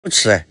不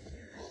吃哎，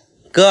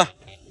哥，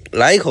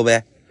来一口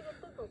呗。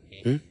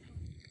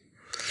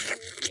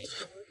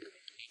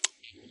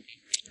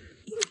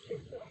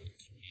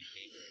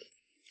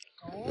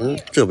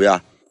这个不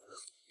要。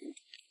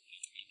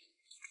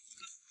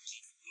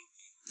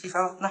地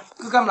方，那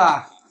哥干嘛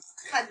啦？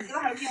看这个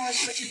还是给我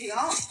吃个鸡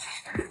条。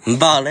唔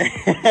饱嘞，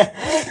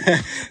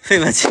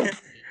费不起。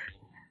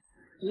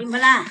你不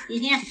啦，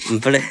今天？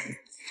不嘞。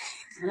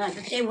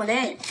这给我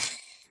嘞。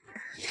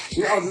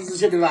你儿子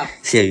吃对吧？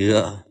谢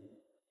哥。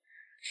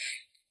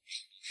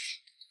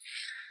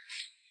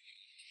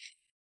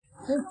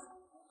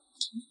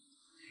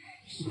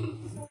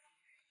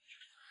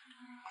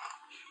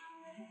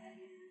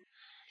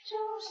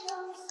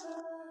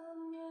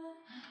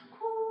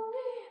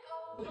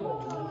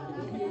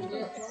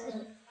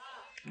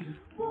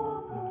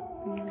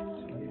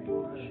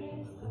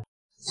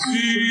起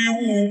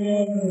舞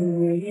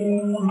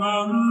难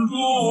左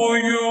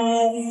右，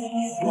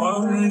换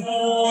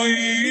作一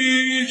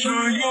只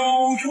忧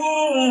愁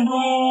肉，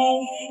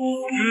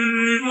直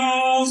到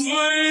随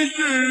时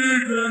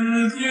人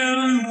间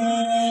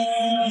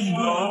无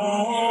能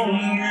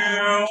有。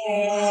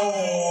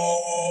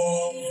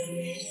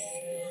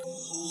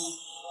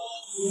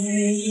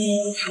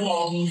闯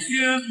天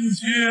下，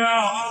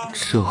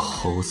这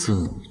猴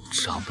子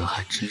长得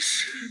还真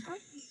是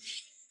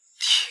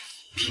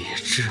挺别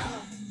致。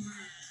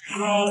上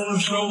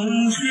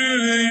升血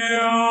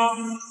压，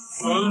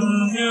分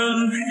眼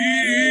皮。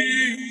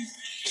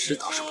这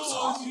倒是不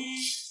错。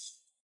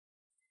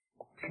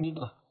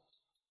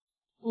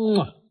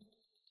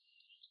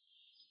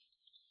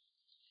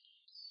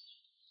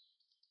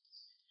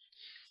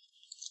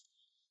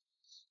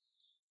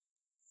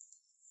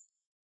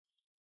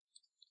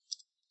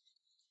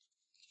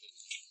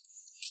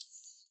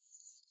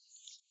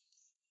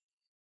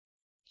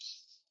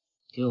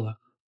给我吧。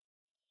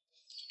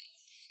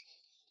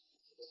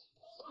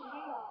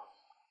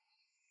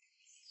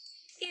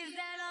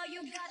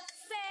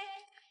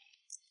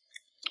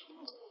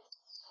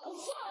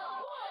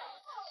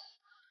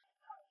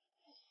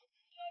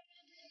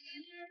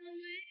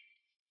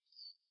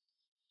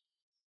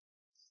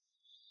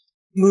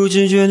不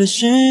自觉的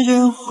时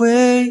间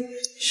会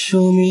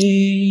寿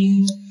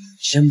命，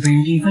想陪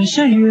你翻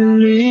山越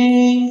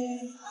岭，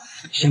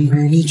想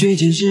陪你追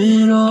见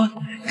日落，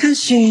看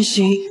星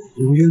星，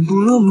永远不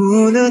落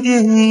幕的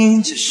电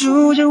影，结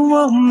束着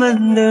我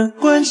们的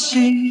关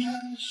系。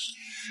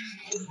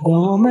当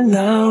我们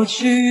老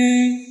去，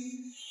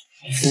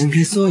分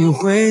开，所有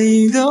回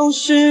忆都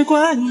是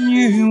关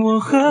于我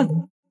和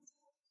你。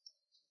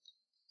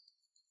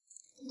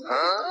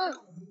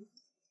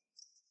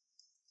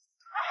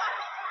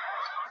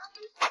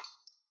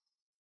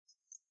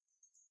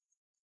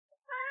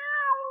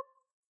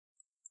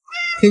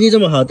天气这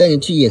么好，带你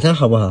去野餐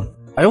好不好？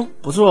哎呦，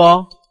不错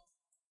哦。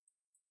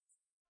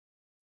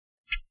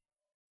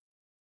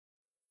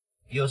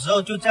有时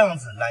候就这样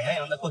子懒洋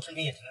洋的过春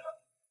天也挺好。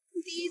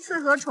第一次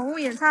和宠物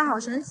野餐好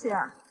神奇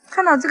啊！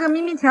看到这个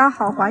咪咪条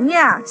好怀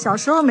念啊！小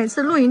时候每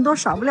次露营都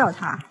少不了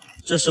它。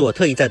这是我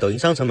特意在抖音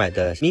商城买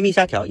的咪咪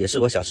虾条，也是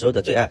我小时候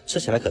的最爱，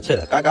吃起来可脆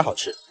了，嘎嘎好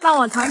吃。让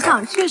我尝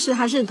尝，确实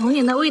还是童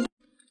年的味道。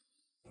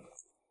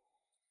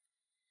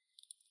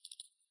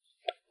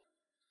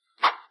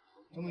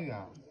这么远？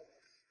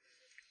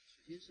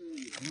其实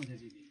有朋友在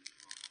这边。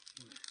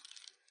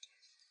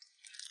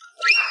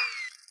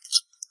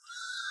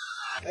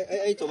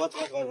哎，走吧，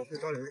快抓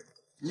人！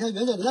离他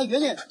远点，离他远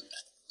点，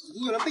已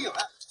经有人被咬了。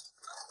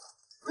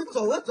快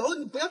走啊走，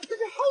你不要在这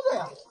耗着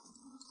呀！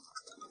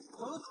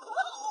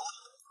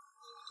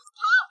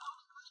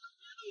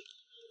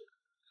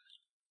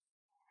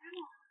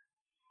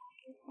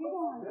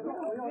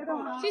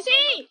星星，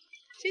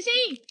星星，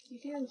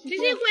星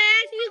星回，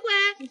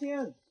星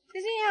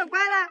星很乖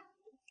的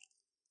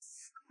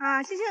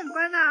啊，星星很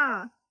乖的。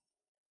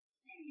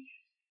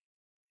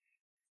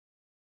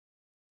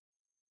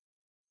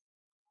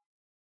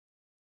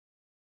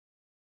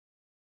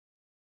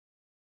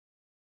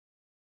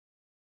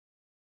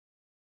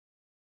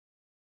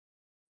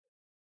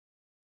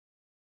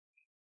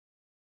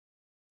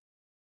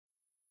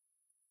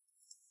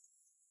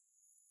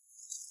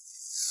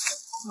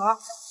好，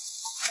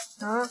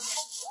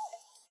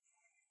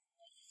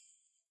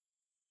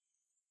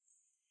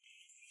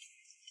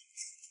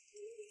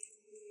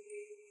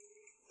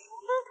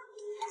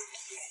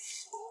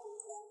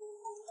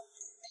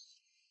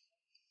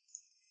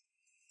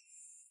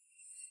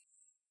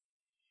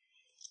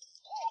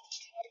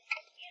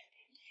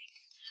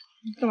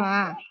干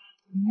嘛？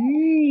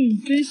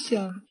真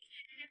香。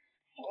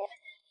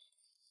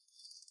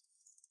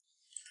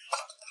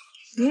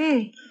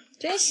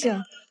真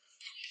香。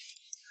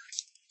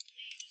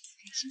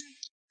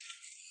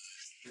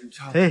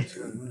哎，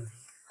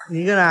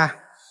你干啥？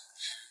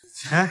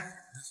啊？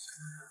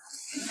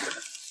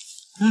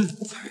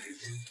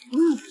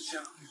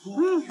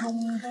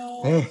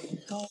哎，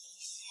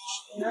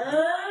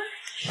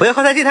不要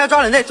靠太近，他要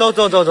抓人的，走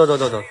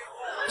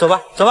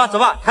吧，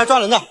他要抓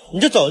人的，你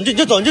就走，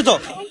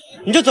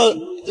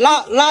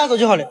拉走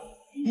就好了。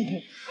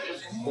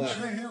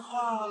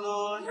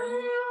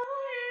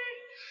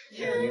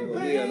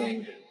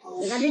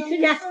你赶紧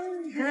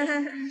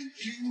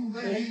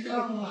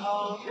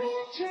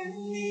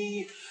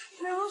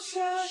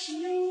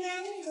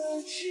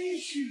去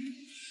去。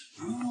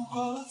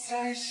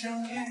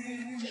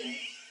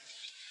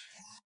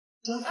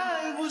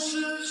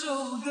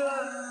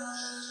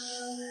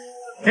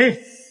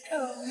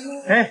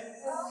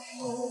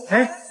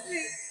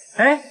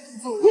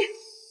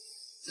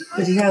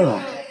快吃饭吧。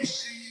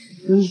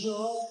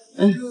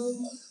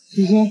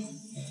星星，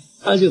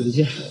好久不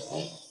见。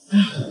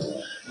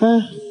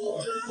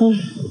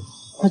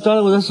他抓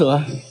了我的手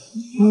啊。重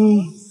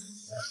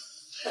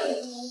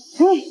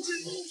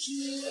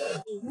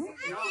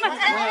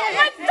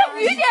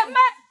雨点呗。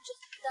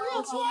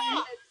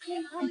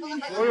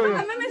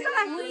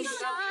没事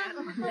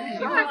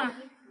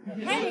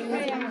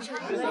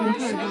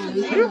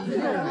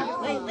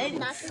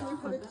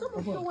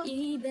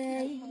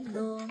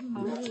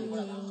了。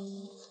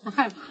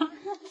害怕。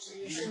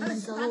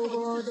走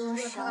过多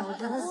少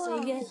的岁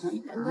月，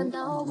看看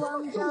刀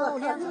光照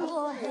亮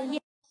我黑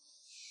夜。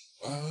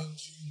安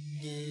静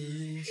的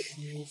有说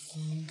分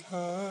开，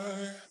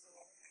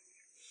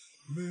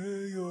没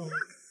有爱，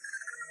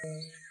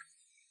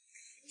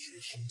却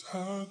剩太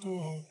多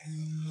依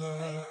赖。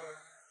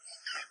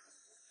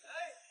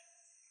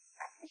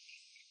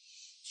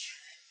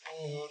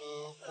我的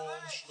广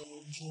场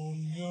中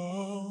央，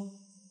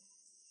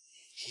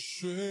是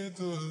谁的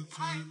对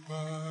白？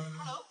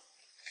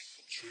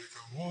追赶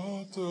我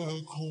的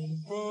空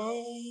白。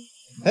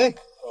哎，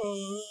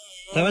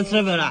咱们吃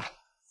了没有啦？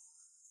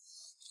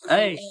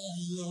哎，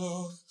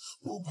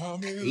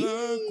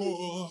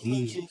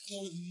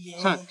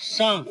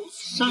上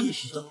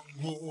去走。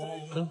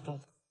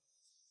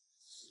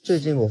最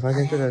近我发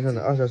现转转上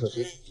的二手手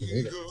机挺便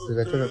宜的，就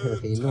在转转上面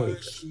给你弄了一个。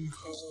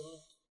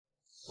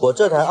我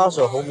这台二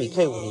手红米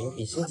K50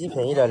比新机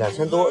便宜了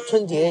2000多，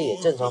春节也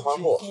正常发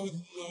货。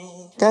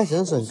该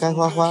省省该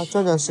花花，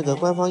转转是个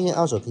官方验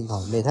二手平台，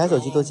每台手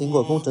机都经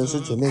过工程师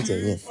全面检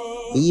验，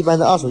比一般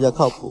的二手要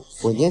靠谱。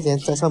我年前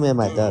在上面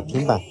买的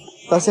平板，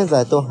到现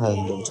在都很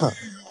流畅，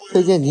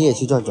推荐你也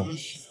去转转。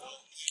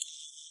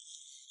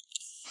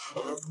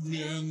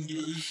面对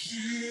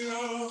夕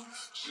阳，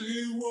希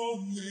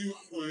望你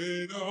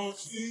回到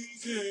今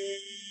天。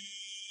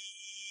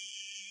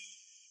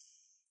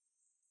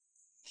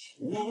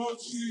我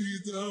记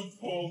得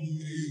碰你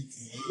的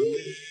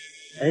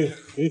脸，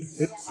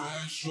在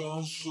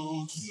双手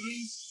之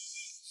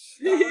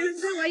间。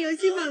在玩游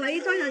戏吗？来一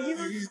抓小鸡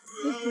吗？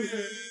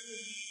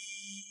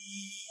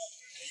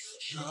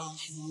唱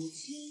出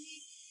今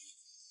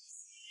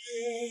夜，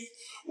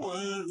温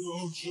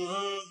柔整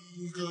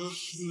个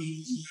世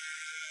界。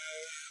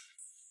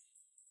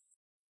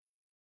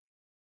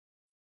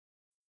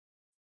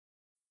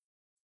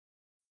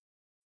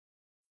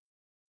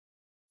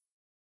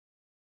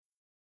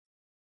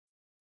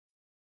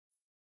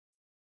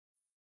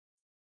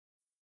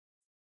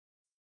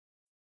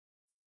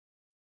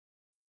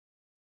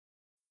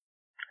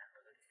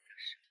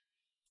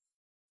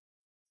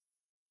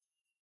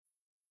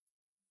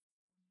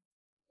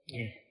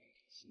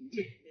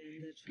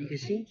比个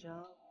心。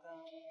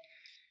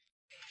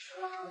快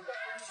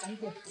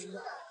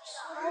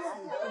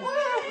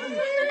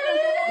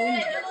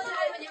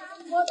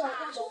跑！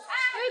走！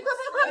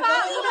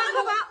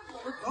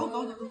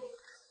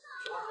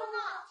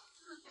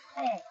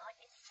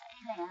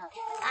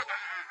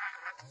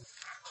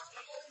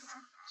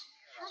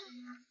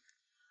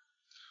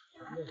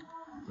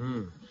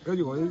感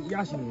觉我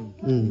野性。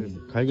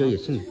还有野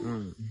性。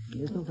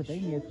那都不等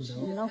于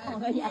知道放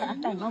个野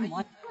带毛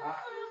毛。